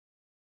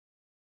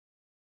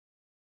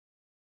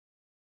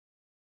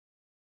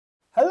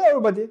Hello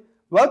everybody,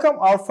 welcome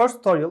our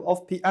first tutorial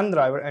of PN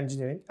Driver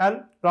Engineering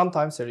and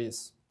Runtime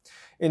series.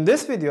 In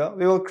this video,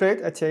 we will create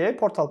a TIA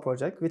portal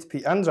project with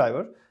PN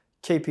Driver,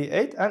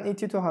 KP8 and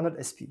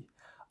ET200SP.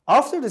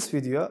 After this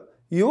video,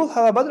 you will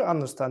have a better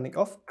understanding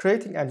of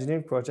creating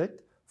engineering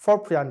project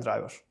for PN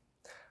Driver.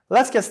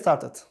 Let's get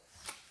started.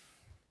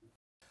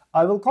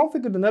 I will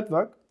configure the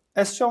network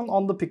as shown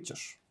on the picture.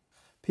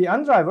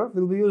 PN Driver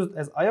will be used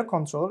as I/O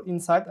controller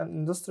inside an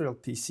industrial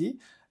PC,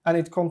 and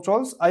it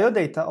controls I/O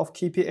data of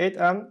KP8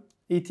 and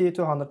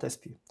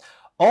ET200SP.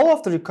 All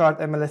of the required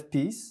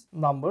MLFPs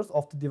numbers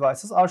of the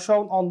devices are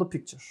shown on the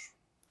picture.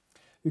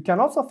 You can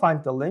also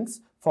find the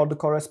links for the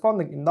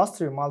corresponding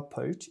industrial manual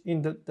page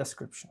in the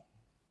description.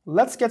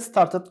 Let's get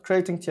started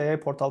creating TIA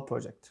portal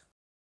project.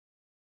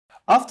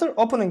 After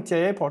opening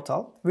TIA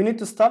portal, we need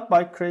to start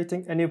by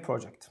creating a new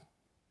project.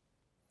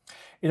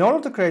 In order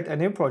to create a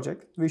new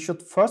project, we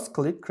should first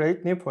click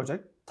Create New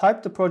Project,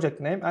 type the project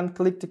name and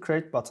click the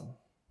Create button.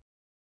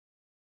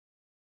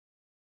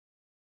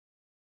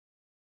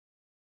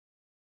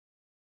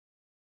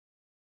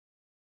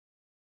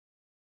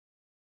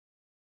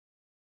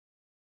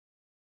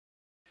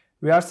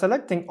 We are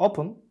selecting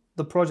Open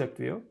the project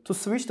view to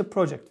switch the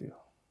project view.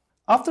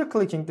 After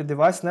clicking the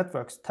Device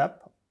Networks tab,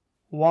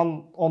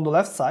 one on the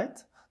left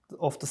side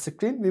of the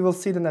screen, we will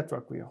see the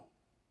network view.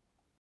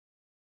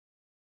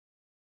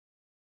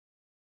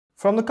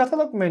 From the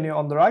catalog menu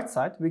on the right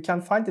side, we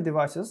can find the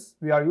devices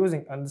we are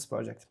using on this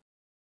project.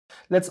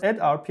 Let's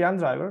add our PN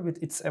driver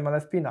with its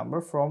MLFP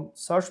number from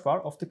search bar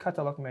of the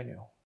catalog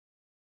menu.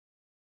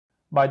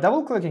 By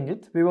double-clicking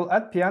it, we will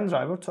add PN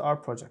driver to our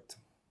project.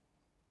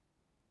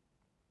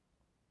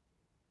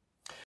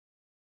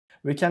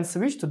 We can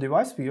switch to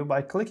device view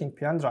by clicking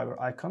PN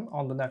driver icon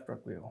on the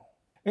network view.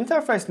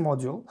 Interface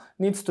module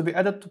needs to be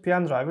added to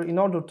PN driver in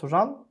order to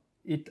run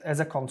it as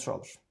a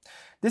controller.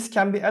 This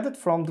can be added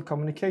from the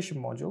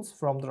communication modules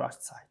from the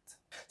right side.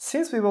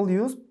 Since we will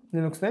use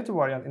Linux native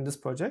variant in this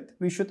project,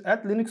 we should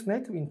add Linux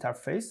native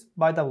interface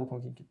by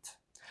double-clicking it.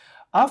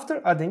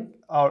 After adding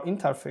our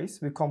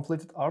interface, we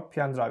completed our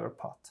PN driver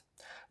path.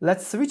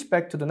 Let's switch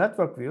back to the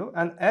network view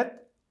and add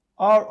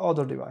our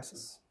other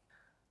devices.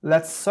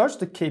 Let's search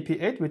the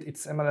KP8 with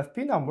its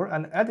MLFP number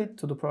and add it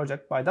to the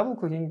project by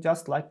double-clicking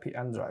just like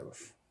PN driver.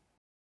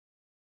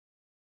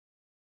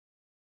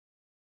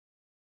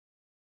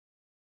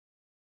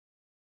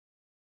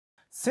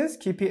 Since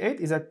KP8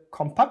 is a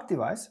compact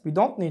device, we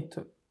don't need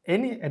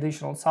any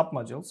additional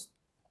submodules.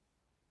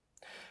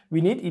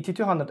 We need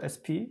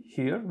ET200SP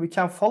here. We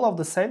can follow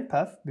the same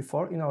path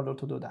before in order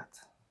to do that.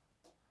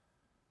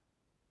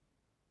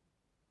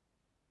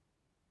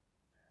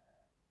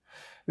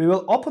 We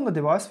will open the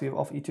device view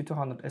of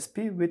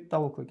ET200SP with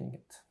double-clicking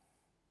it.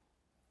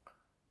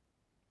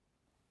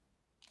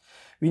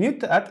 We need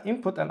to add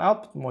input and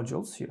output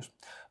modules here.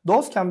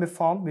 Those can be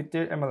found with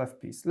their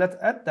MLFPs. Let's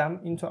add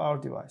them into our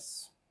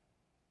device.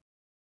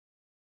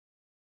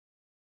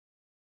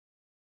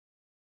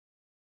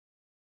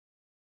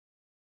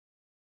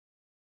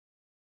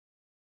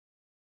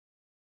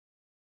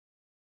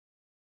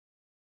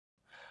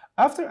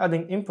 After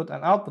adding input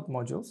and output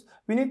modules,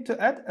 we need to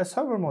add a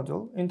server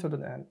module into the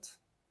end.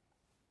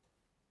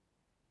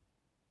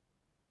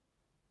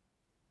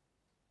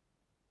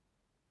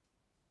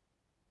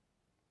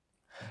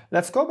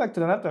 Let's go back to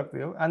the network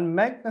view and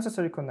make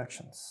necessary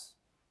connections.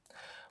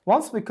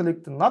 Once we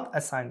click the Not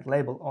Assigned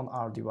label on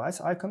our device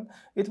icon,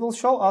 it will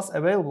show us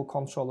available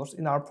controllers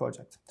in our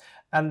project,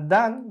 and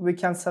then we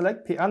can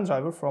select PN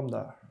driver from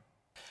there.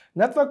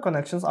 Network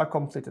connections are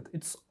completed.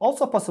 It's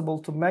also possible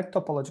to make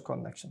topology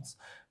connections.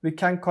 We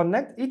can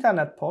connect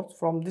Ethernet ports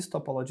from this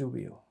topology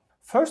view.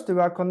 First, we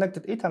are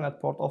connected Ethernet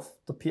port of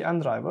the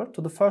PN driver to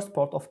the first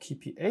port of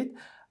KP8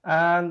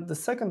 and the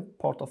second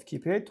port of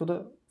KP8 to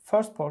the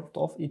first port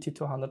of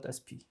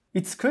ET200SP.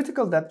 It's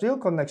critical that real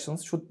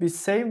connections should be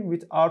same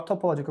with our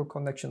topological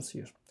connections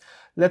here.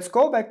 Let's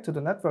go back to the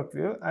network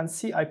view and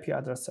see IP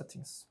address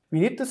settings. We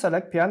need to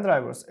select PN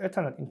driver's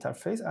Ethernet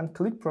interface and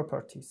click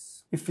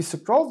Properties. If we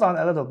scroll down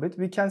a little bit,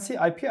 we can see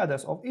IP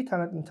address of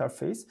Ethernet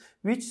interface,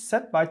 which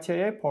set by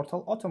TIA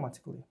portal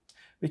automatically.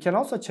 We can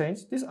also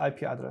change this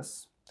IP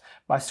address.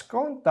 By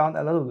scrolling down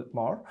a little bit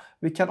more,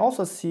 we can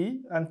also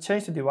see and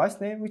change the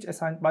device name which is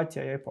assigned by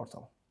TIA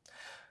portal.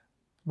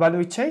 When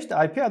we change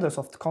the IP address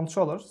of the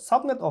controller,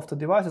 subnet of the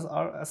devices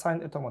are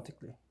assigned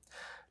automatically.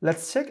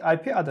 Let's check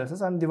IP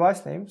addresses and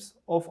device names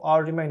of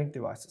our remaining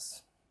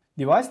devices.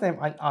 Device name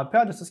and IP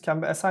addresses can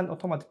be assigned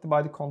automatically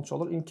by the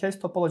controller in case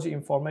topology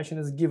information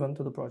is given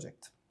to the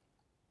project.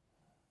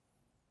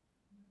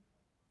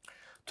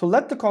 To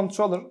let the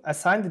controller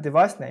assign the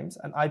device names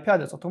and IP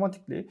address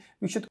automatically,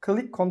 we should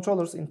click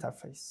Controller's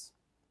Interface.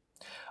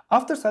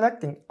 After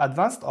selecting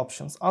Advanced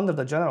Options under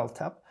the General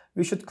tab,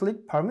 we should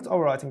click Permit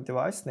Overwriting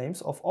Device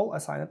Names of All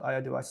Assigned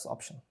I/O Devices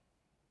option.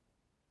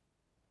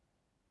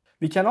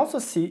 We can also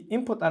see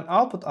input and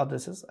output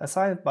addresses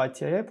assigned by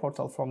TIA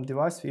portal from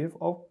device view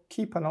of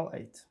Key Panel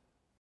 8.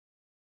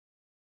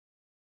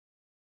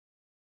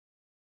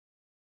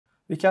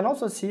 We can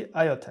also see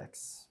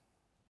IOtex.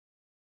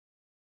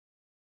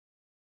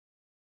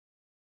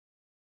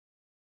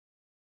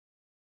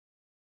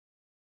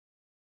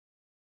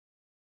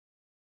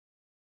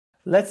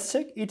 Let's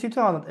check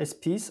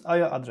ET200SP's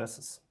I/O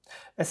addresses.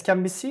 As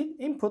can be seen,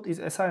 input is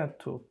assigned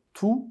to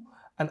 2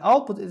 and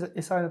output is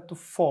assigned to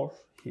 4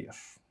 here.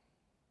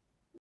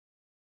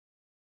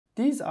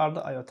 These are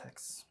the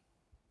IOtex.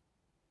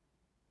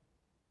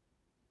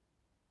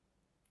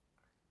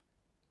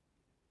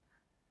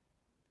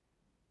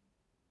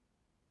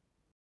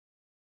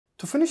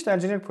 To finish the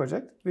engineering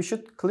project, we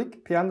should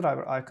click PN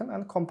Driver icon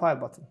and compile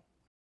button.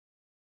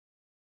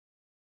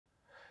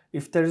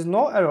 If there is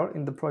no error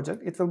in the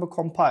project, it will be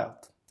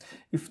compiled.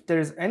 If there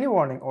is any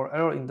warning or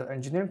error in the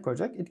engineering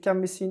project, it can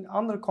be seen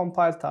under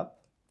Compile tab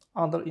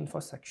under Info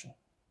section.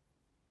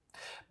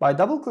 By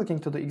double-clicking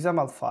to the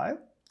XML file,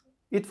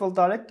 it will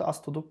direct us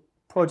to the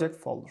project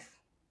folder.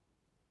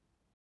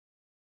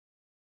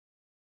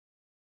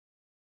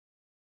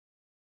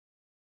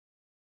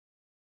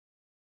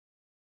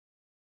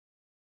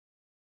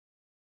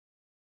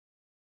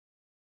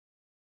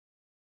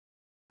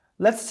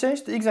 Let's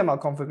change the XML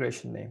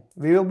configuration name.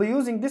 We will be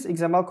using this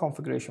XML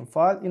configuration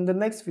file in the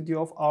next video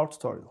of our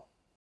tutorial.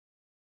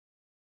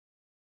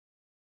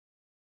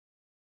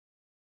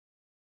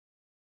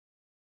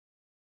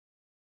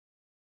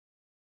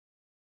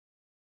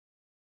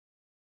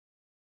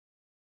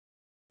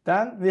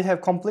 Then we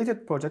have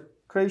completed project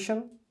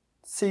creation.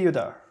 See you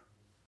there.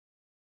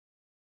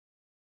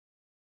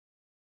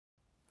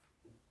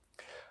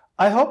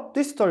 I hope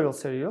this tutorial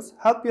series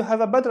helped you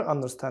have a better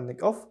understanding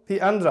of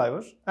PN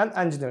Driver and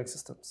engineering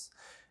systems.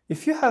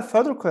 If you have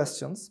further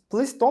questions,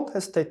 please don't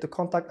hesitate to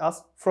contact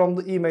us from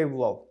the email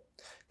below.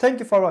 Thank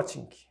you for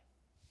watching.